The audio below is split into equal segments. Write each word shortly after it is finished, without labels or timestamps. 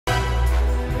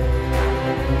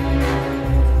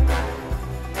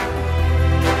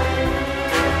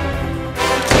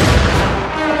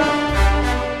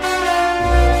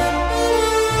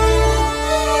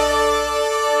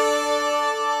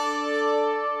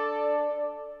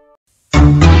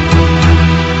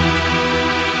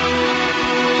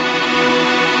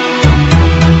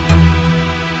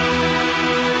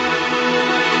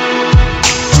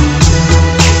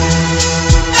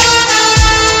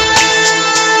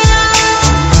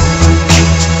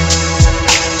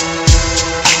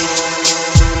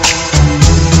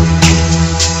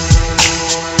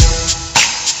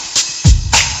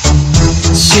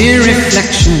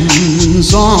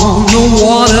Waves on the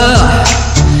water,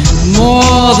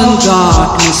 more than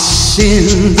darkness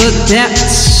in the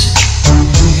depths.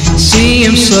 See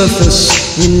him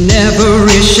surface in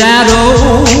every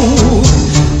shadow.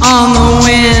 On the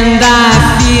wind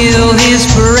I feel his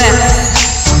breath.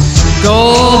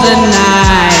 Golden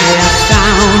eye, I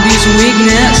found his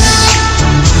weakness.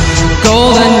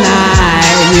 Golden eye,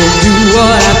 he'll do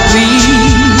what I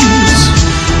please.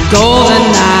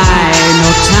 Golden eye,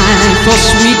 no time for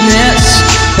sweetness,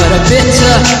 but a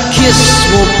bitter kiss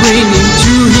will bring him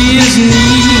to his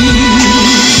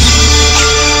knees.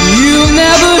 You'll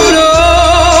never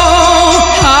know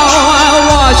how I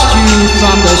watched you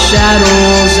from the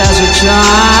shadows as a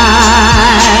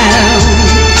child.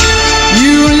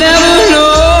 You'll never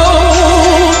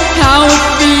know how it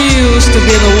feels to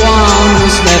be the one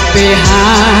who's left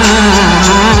behind.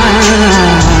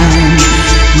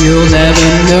 You'll never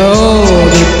know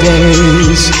the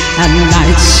days and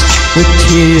nights, the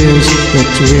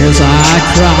tears I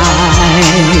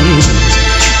cried.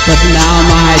 But now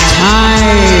my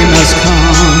time has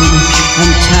come,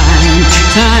 and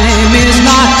time is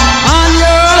not on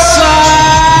your side.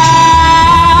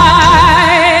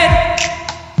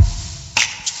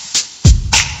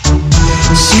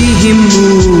 See him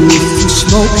move through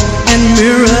smoke and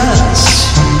mirrors,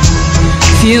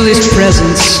 feel his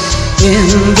presence in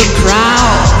the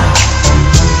crowd.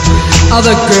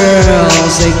 Other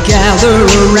girls, they gather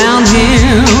around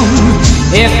him.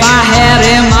 If I had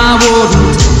him, I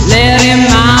wouldn't let him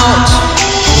out.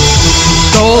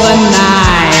 Golden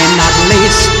eye, not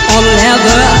lace or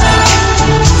leather.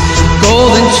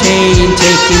 Golden chain,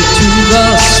 take him to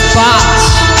the spot.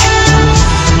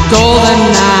 Golden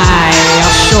eye,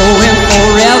 I'll show him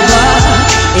forever.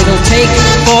 It'll take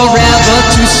forever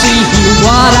to see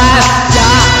what I've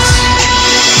got.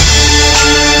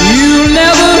 You'll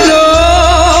never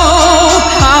know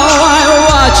how I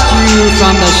watched you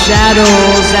from the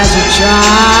shadows as a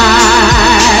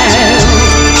child.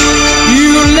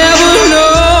 You'll never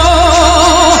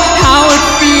know how it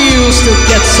feels to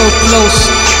get so close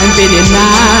and be denied.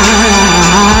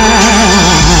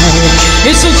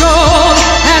 It's a cold